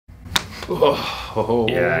Oh,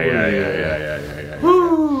 Yeah.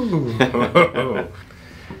 Woo.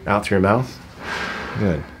 Out through your mouth.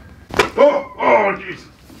 Good. Oh, jeez.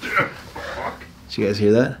 Fuck. Did you guys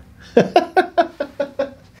hear that?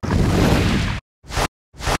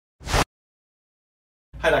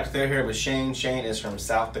 Hi, Dr. Thayer here with Shane. Shane is from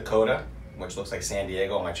South Dakota, which looks like San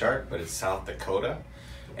Diego on my chart, but it's South Dakota.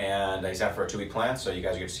 And he's out for a 2-week plan, so you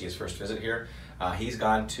guys get to see his first visit here. He's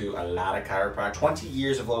gone to a lot of chiropractic. 20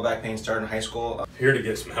 years of low back pain, started in high school. Here to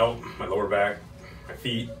get some help. My lower back, my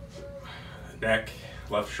feet, neck,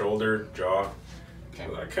 left shoulder, jaw,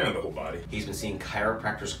 kind of the whole body. He's been seeing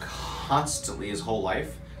chiropractors constantly his whole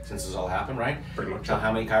life since this all happened, right? Pretty much.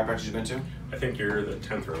 How many chiropractors you've been to? I think you're the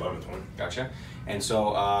 10th or 11th one. Gotcha. And so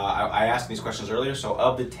I asked these questions earlier. So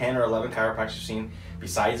of the 10 or 11 chiropractors you've seen,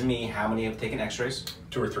 besides me, how many have taken x-rays?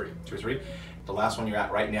 2 or 3. 2 or 3. The last one you're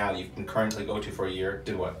at right now, you can currently go to for a year,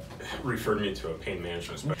 did what? Referred me to a pain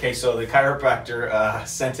management specialist. Okay, so the chiropractor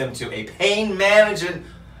sent him to a pain management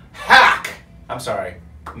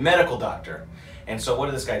medical doctor. And so what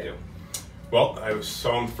did this guy do? Well, I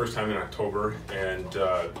saw him the first time in October and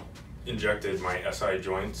injected my SI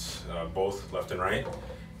joints, both left and right.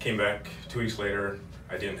 Came back 2 weeks later,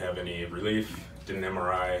 I didn't have any relief. Did an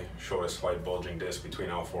MRI, showed a slight bulging disc between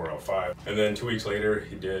L4 and L5. And then 2 weeks later,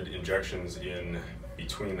 he did injections in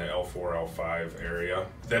between the L4, L5 area.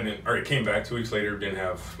 Then he came back 2 weeks later, didn't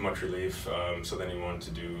have much relief. So then he wanted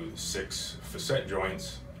to do 6 facet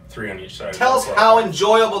joints, 3 on each side. Tell us how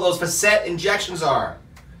enjoyable those facet injections are.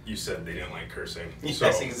 You said they didn't like cursing. Yes, so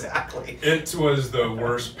exactly. It was the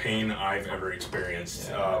worst pain I've ever experienced.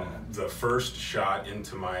 Yeah. The first shot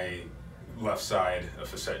into my left side, a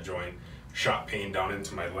facet joint, shot pain down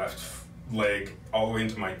into my left leg, all the way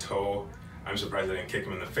into my toe. I'm surprised I didn't kick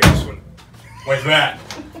him in the face like that.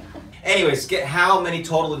 Anyways, get how many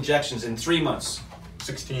total injections in 3 months?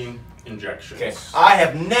 16 injections. Okay, I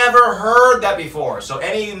have never heard that before. So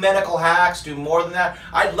any medical hacks do more than that?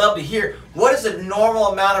 I'd love to hear. What is the normal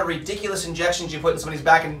amount of ridiculous injections you put in somebody's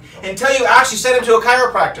back until you actually send him to a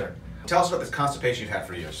chiropractor? Tell us about this constipation you've had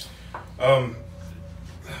for years.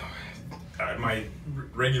 My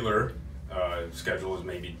regular schedule is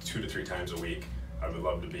maybe 2 to 3 times a week. I would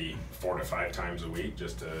love to be 4 to 5 times a week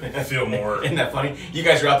just to feel more. Isn't that funny? You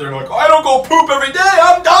guys are out there and like, oh, I don't go poop every day,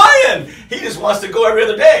 I'm dying! He just wants to go every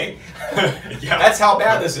other day. Yeah. That's how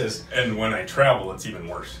bad this is. And when I travel, it's even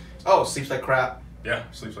worse. Oh, sleeps like crap. Yeah,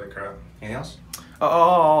 sleeps like crap. Anything else?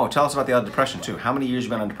 Oh, tell us about the other depression too. How many years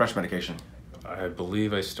you been on depression medication? I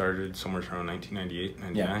believe I started somewhere around 1998,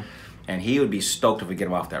 99. Yeah. And he would be stoked if we get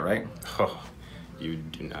him off that, right? Oh, you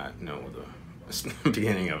do not know the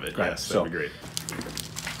beginning of it. Right. Yes, that'd be great.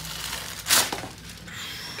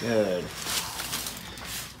 Good.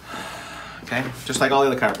 Okay, just like all the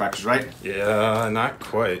other chiropractors, right? Yeah, not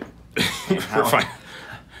quite.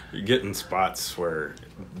 You're getting spots where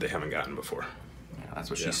they haven't gotten before. Yeah, that's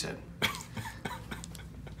what she said.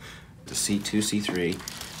 The C2,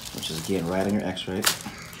 C3, which is again right on your x-ray.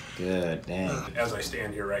 Good, dang. As I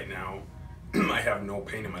stand here right now, I have no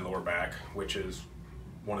pain in my lower back, which is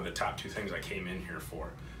one of the top 2 things I came in here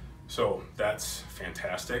for. So that's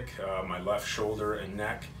fantastic. My left shoulder and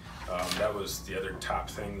neck, that was the other top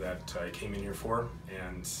thing that I came in here for.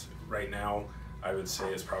 And right now, I would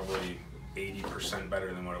say it's probably 80%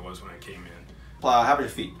 better than what it was when I came in. How about your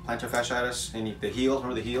feet? Plantar fasciitis? The heels?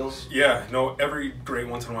 Remember the heels? Yeah, no, every great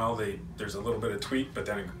once in a while, there's a little bit of tweak, but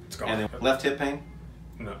then it's gone. And then left hip pain?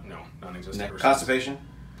 No, non-existent. Constipation?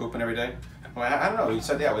 Pooping every day? Well, I don't know. You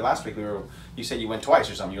said last week you said you went twice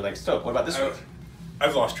or something. You were like stoked. What about this week?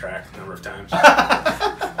 I've lost track a number of times.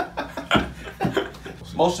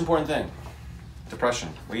 Most important thing, depression.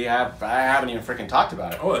 I haven't even freaking talked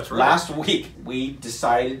about it. Oh, that's right. Last week we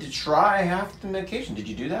decided to try half the medication. Did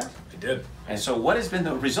you do that? I did. And so what has been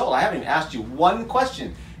the result? I haven't even asked you one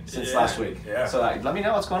question since last week. Yeah. So let me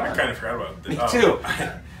know what's going on. I kind of forgot about it. Me too.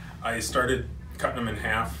 I started cutting them in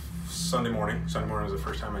half Sunday morning. Sunday morning was the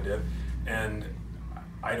first time I did. And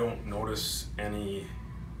I don't notice any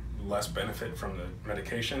less benefit from the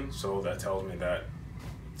medication, so that tells me that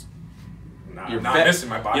not missing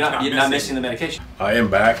my body. You're not missing the medication. I am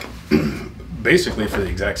back basically for the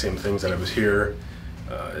exact same things that I was here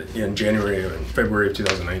in January and February of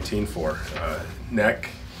 2019 for. Neck,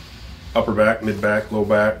 upper back, mid back, low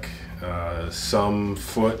back, some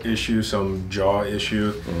foot issue, some jaw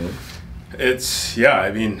issue. It's,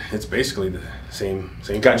 I mean, it's basically the same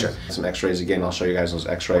Gotcha. thing. Some x-rays again. I'll show you guys those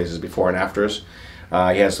x-rays as before and afters.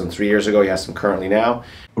 He has some 3 years ago. He has some currently now.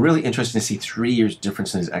 Really interesting to see 3 years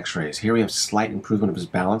difference in his x-rays. Here we have slight improvement of his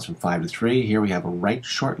balance from 5 to 3. Here we have a right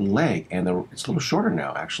short leg, and it's a little shorter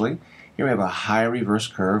now, actually. Here Here we have a high reverse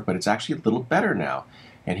curve, but it's actually a little better now.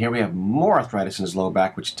 And here we have more arthritis in his low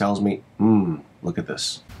back, which tells me, look at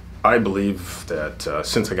this. I believe that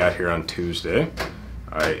since I got here on Tuesday,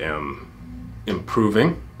 I am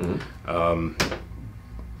improving. I'm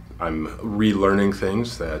relearning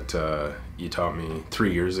things that you taught me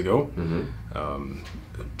 3 years ago.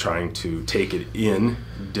 Trying to take it in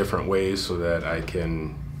different ways so that I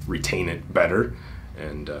can retain it better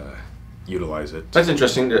and utilize it. That's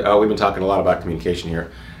interesting. We've been talking a lot about communication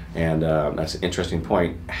here, and that's an interesting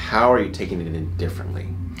point. How are you taking it in differently?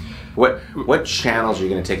 What channels are you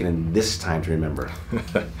going to take it in this time to remember?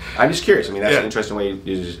 I'm just curious. I mean, that's an interesting way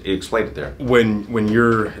you explained it there. When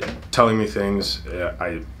you're telling me things,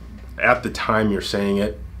 at the time you're saying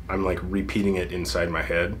it, I'm like repeating it inside my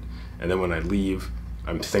head, and then when I leave,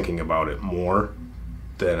 I'm thinking about it more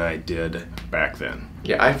than I did back then.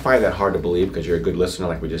 Yeah, I find that hard to believe because you're a good listener,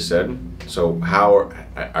 like we just said. So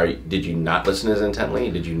did you not listen as intently?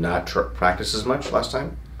 Did you not practice as much last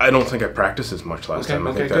time? I don't think I practiced as much last time.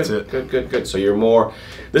 I think that's it. Good. So you're more.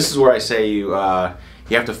 This is where I say you have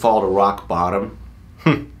to fall to rock bottom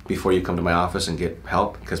before you come to my office and get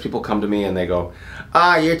help. Because people come to me and they go,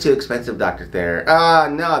 you're too expensive, Dr. Thayer.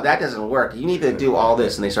 No, that doesn't work. You need to do all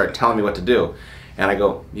this, and they start telling me what to do. And I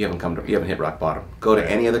go, you haven't hit rock bottom. Go to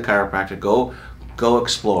any other chiropractor. Go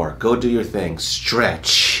explore. Go do your thing.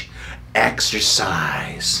 Stretch,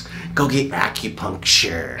 exercise. Go get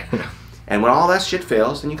acupuncture. And when all that shit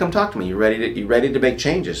fails, then you come talk to me. You're ready to make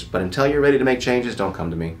changes. But until you're ready to make changes, don't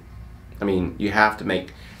come to me. I mean, you have to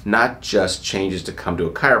make not just changes to come to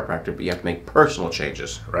a chiropractor, but you have to make personal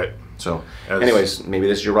changes. Right. So, anyways, maybe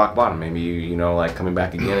this is your rock bottom. Maybe you know, like coming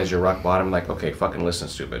back again is your rock bottom. Like, okay, fucking listen,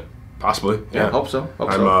 stupid. Possibly. Yeah, hope so.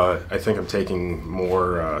 I think I'm taking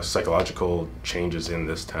more psychological changes in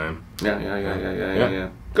this time. Yeah.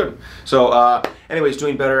 Good. So, anyways,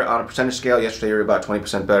 doing better on a percentage scale. Yesterday you were about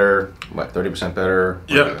 20% better. What, 30% better?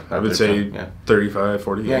 Yeah, I would say 35,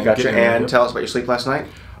 40. Yeah, gotcha. And tell us about your sleep last night.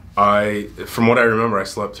 From what I remember, I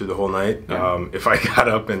slept through the whole night. Yeah. If I got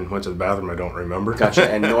up and went to the bathroom, I don't remember. Gotcha.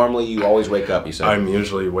 And normally you always wake up, you said? I'm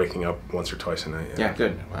usually waking up once or twice a night. Yeah,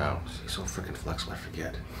 good. Wow. You're so freaking flexible, I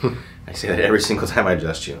forget. I say that every single time I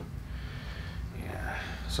adjust you. Yeah.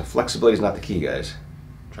 So flexibility is not the key, guys.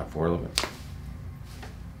 Drop forward a little bit.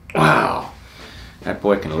 Wow. That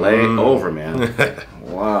boy can lay over, man.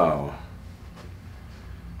 Wow.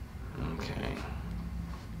 Okay.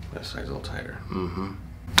 That side's a little tighter. Yeah.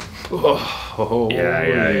 Woo!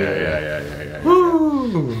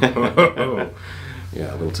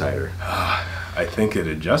 Yeah, a little tighter. I think it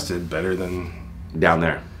adjusted better than down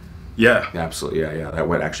there. Yeah. Absolutely. Yeah. That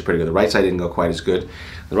went actually pretty good. The right side didn't go quite as good.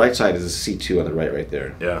 The right side is a C2 on the right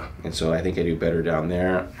there. Yeah. And so I think I do better down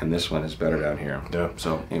there, and this one is better down here. Yeah.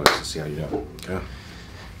 So anyways, let's see how you do. Yeah.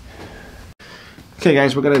 Okay,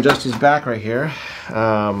 guys, we're going to adjust his back right here.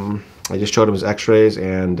 I just showed him his x-rays,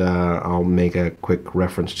 and I'll make a quick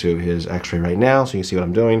reference to his x-ray right now so you can see what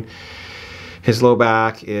I'm doing. His low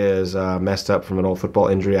back is messed up from an old football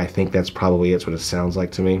injury. I think that's probably it's what it sounds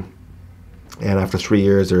like to me. And after 3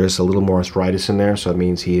 years, there is a little more arthritis in there, so it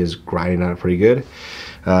means he is grinding on it pretty good.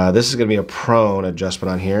 This is going to be a prone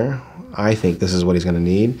adjustment on here. I think this is what he's going to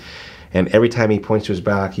need. And every time he points to his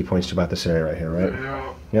back, he points to about this area right here, right?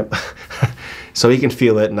 Yeah. Yep. So he can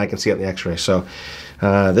feel it, and I can see it in the x-ray. So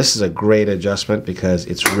this is a great adjustment because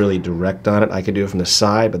it's really direct on it. I can do it from the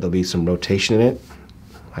side, but there'll be some rotation in it.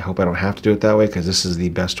 I hope I don't have to do it that way because this is the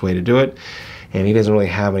best way to do it. And he doesn't really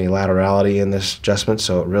have any laterality in this adjustment,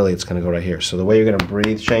 so really it's going to go right here. So the way you're going to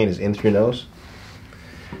breathe, Shane, is in through your nose,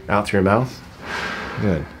 out through your mouth.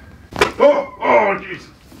 Good. Oh, Jesus.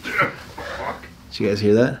 Fuck. Did you guys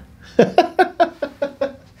hear that?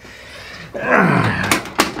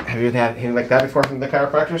 Have you had anything like that before from the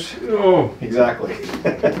chiropractors? No. Exactly.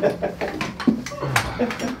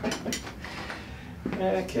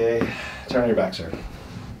 Okay. Turn on your back, sir.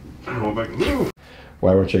 I don't know if I can move.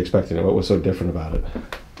 Why weren't you expecting it? What was so different about it?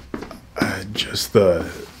 Just the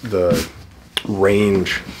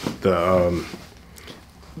range, the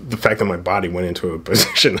fact that my body went into a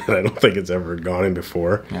position that I don't think it's ever gone in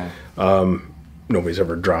before. Yeah. Nobody's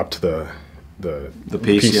ever dropped the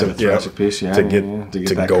piece, the thoracic piece, to get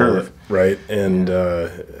that go curve, right, and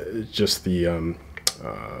just the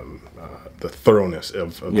thoroughness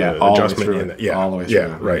of the adjustment. All the way through.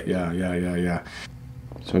 Yeah, right. Yeah.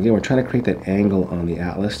 So again, we're trying to create that angle on the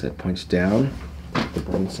atlas that points down. The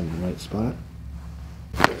bone's in the right spot.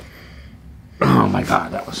 Oh my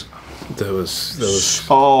God, that was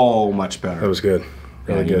so much better. That was good.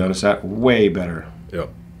 Really good. You notice that? Way better. Yep.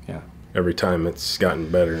 Yeah. Every time it's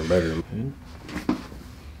gotten better and better.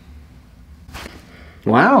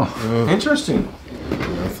 Wow, interesting.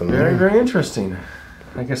 Nothing Very, there. very interesting.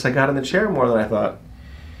 I guess I got in the chair more than I thought.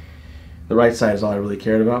 The right side is all I really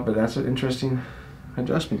cared about, but that's an interesting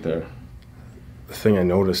adjustment there. The thing I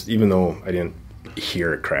noticed, even though I didn't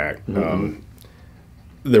hear it crack,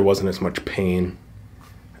 there wasn't as much pain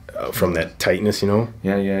from that tightness, you know?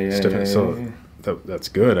 Yeah. So that's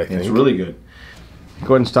good, I think. It's really good.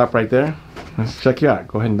 Go ahead and stop right there. Let's check you out.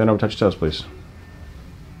 Go ahead and bend over, touch your toes, please.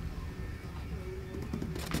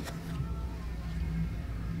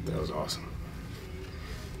 That was awesome.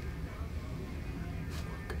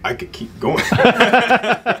 I could keep going.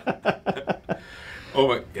 Oh,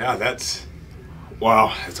 but yeah,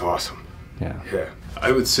 wow, that's awesome. Yeah.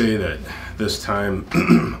 I would say that this time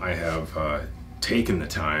I have taken the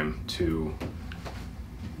time to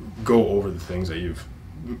go over the things that you've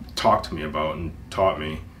talked to me about and taught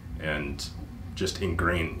me, and just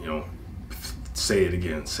ingrain, you know, say it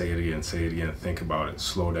again, think about it,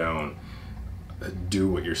 slow down, do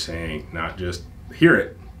what you're saying, not just hear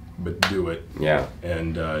it, but do it. Yeah.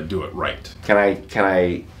 And do it right. Can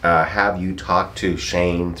I have you talk to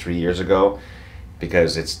Shane 3 years ago?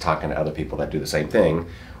 Because it's talking to other people that do the same thing.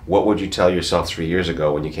 What would you tell yourself 3 years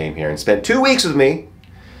ago when you came here and spent 2 weeks with me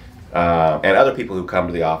and other people who come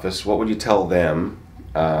to the office? What would you tell them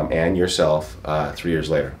and yourself 3 years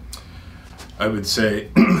later? I would say,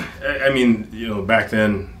 I mean, you know, back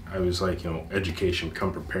then I was like, you know, education,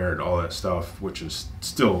 come prepared, all that stuff, which is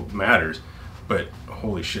still matters. But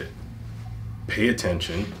holy shit, pay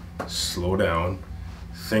attention, slow down,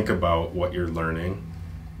 think about what you're learning,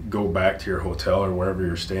 go back to your hotel or wherever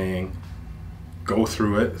you're staying, go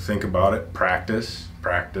through it, think about it, practice.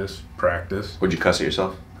 Would you cuss at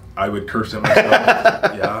yourself? I would curse at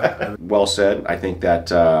myself. Yeah. Well said. I think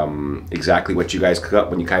that exactly what you guys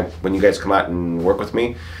when you guys come out and work with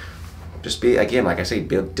me, just be, again, like I say,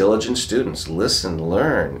 be diligent students. Listen,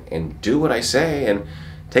 learn, and do what I say, and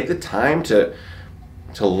take the time to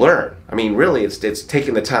learn. I mean, really, it's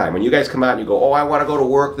taking the time. When you guys come out and you go, oh, I want to go to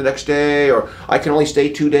work the next day, or I can only stay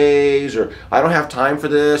 2 days, or I don't have time for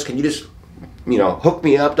this. Can you just, you know, hook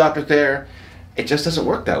me up, Dr. Thayer? It just doesn't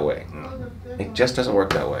work that way. It just doesn't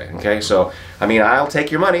work that way. Okay, so I mean, I'll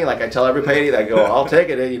take your money, like I tell everybody. I go, I'll take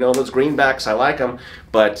it. You know, those greenbacks, I like them.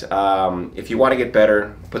 But if you want to get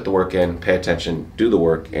better, put the work in, pay attention, do the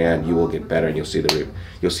work, and you will get better, and you'll see the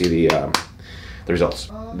results.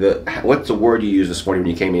 What's the word you used this morning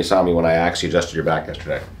when you came and you saw me when I actually adjusted your back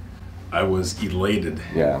yesterday? I was elated.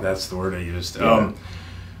 Yeah. That's the word I used. Yeah.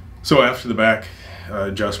 So after the back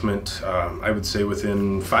adjustment, I would say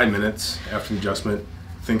within 5 minutes after the adjustment,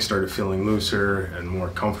 things started feeling looser and more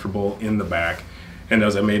comfortable in the back. And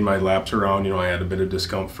as I made my laps around, you know, I had a bit of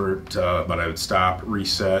discomfort, but I would stop,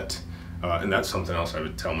 reset, and that's something else I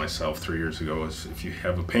would tell myself 3 years ago is if you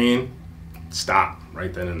have a pain, stop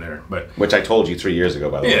right then and there. But which I told you 3 years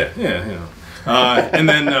ago, by the way. Yeah, you know. And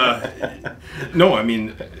then, no, I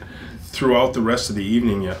mean, throughout the rest of the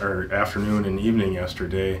evening or afternoon and evening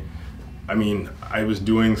yesterday, I mean, I was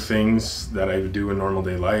doing things that I would do in normal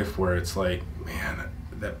day life where it's like, man,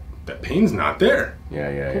 that pain's not there.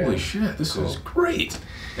 Yeah. Holy shit, this is great.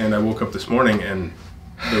 And I woke up this morning and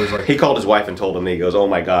there was like... He called his wife and told him, he goes, oh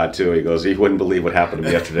my God, too. He goes, he wouldn't believe what happened to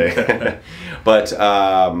me yesterday. But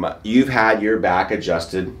you've had your back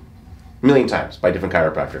adjusted a million times by different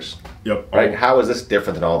chiropractors. Yep. Right? How is this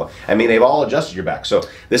different than all the... I mean, they've all adjusted your back. So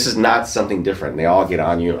this is not something different. They all get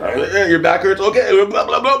on you. Your back hurts, okay, blah,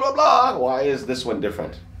 blah, blah, blah, blah. Why is this one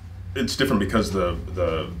different? It's different because the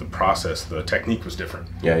process, the technique was different.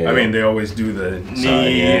 Yeah. I mean, they always do the knee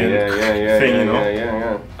thing, you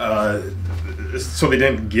know? Yeah. So they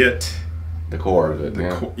didn't get the core of it.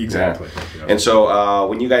 Exactly. Yeah. And so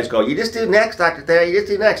when you guys go, you just do next, Dr. Thayer, you just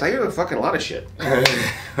do next. I hear a fucking lot of shit.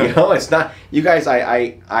 You know, it's not, you guys,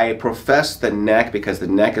 I profess the neck because the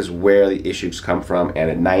neck is where the issues come from, and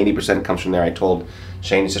at 90% comes from there. I told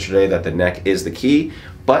Shane yesterday that the neck is the key,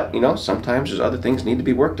 but, you know, sometimes there's other things need to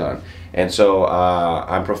be worked on. And so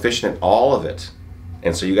I'm proficient at all of it.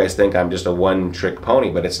 And so you guys think I'm just a one-trick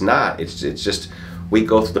pony, but it's not. It's just, we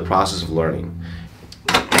go through the process of learning.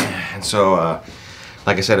 And so,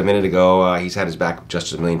 like I said a minute ago, he's had his back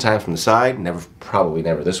adjusted a million times from the side, probably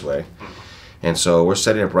never this way. And so we're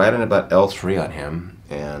setting up right on about L3 on him.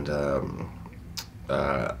 And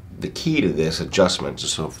the key to this adjustment,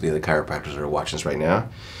 just so for the other chiropractors that are watching this right now,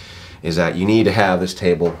 is that you need to have this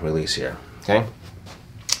table release here, okay?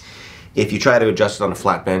 If you try to adjust it on a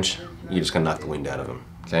flat bench, you're just gonna knock the wind out of him,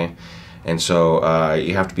 okay? And so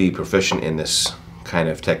you have to be proficient in this kind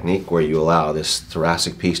of technique where you allow this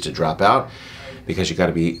thoracic piece to drop out, because you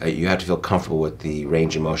have to feel comfortable with the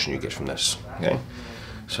range of motion you get from this, okay?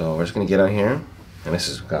 So we're just gonna get on here, And this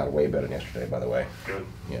has got way better than yesterday, by the way. Good.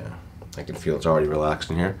 Yeah, I can feel it's already relaxed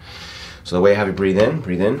in here. So the way I have you breathe in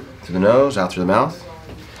through the nose, out through the mouth.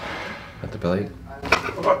 At the belly.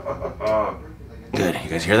 Good, you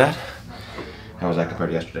guys hear that? How was that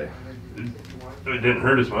compared to yesterday? It didn't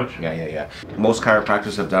hurt as much. Yeah. Most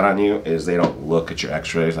chiropractors have done on you is they don't look at your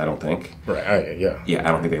x-rays, I don't think. Right, yeah. Yeah,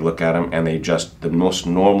 I don't think they look at them, and they just, the most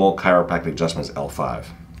normal chiropractic adjustment is L5.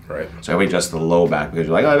 Right. So everybody adjusts the low back because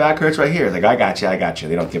you're like, oh, my back hurts right here. It's like, I got you.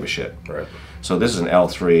 They don't give a shit. Right. So this is an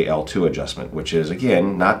L3, L2 adjustment, which is,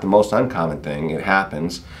 again, not the most uncommon thing. It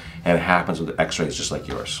happens, and it happens with x-rays just like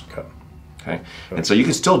yours. Okay? And so you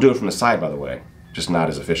can still do it from the side, by the way, just not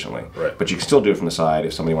as efficiently. Right. But you can still do it from the side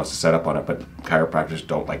if somebody wants to set up on it, but chiropractors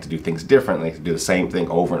don't like to do things differently. They like to do the same thing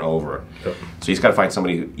over and over. Yep. So you just got to find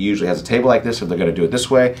somebody who usually has a table like this if they're going to do it this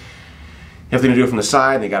way. If they're going to do it from the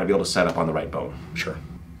side, they got to be able to set up on the right bone. Sure.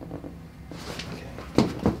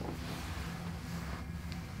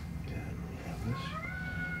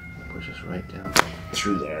 Push this right down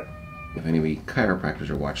through there. If any of you chiropractors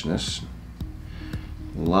are watching this,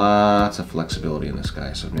 lots of flexibility in this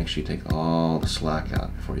guy, so make sure you take all the slack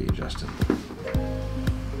out before you adjust him.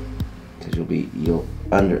 Because you'll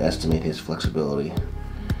underestimate his flexibility,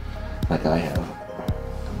 like I have.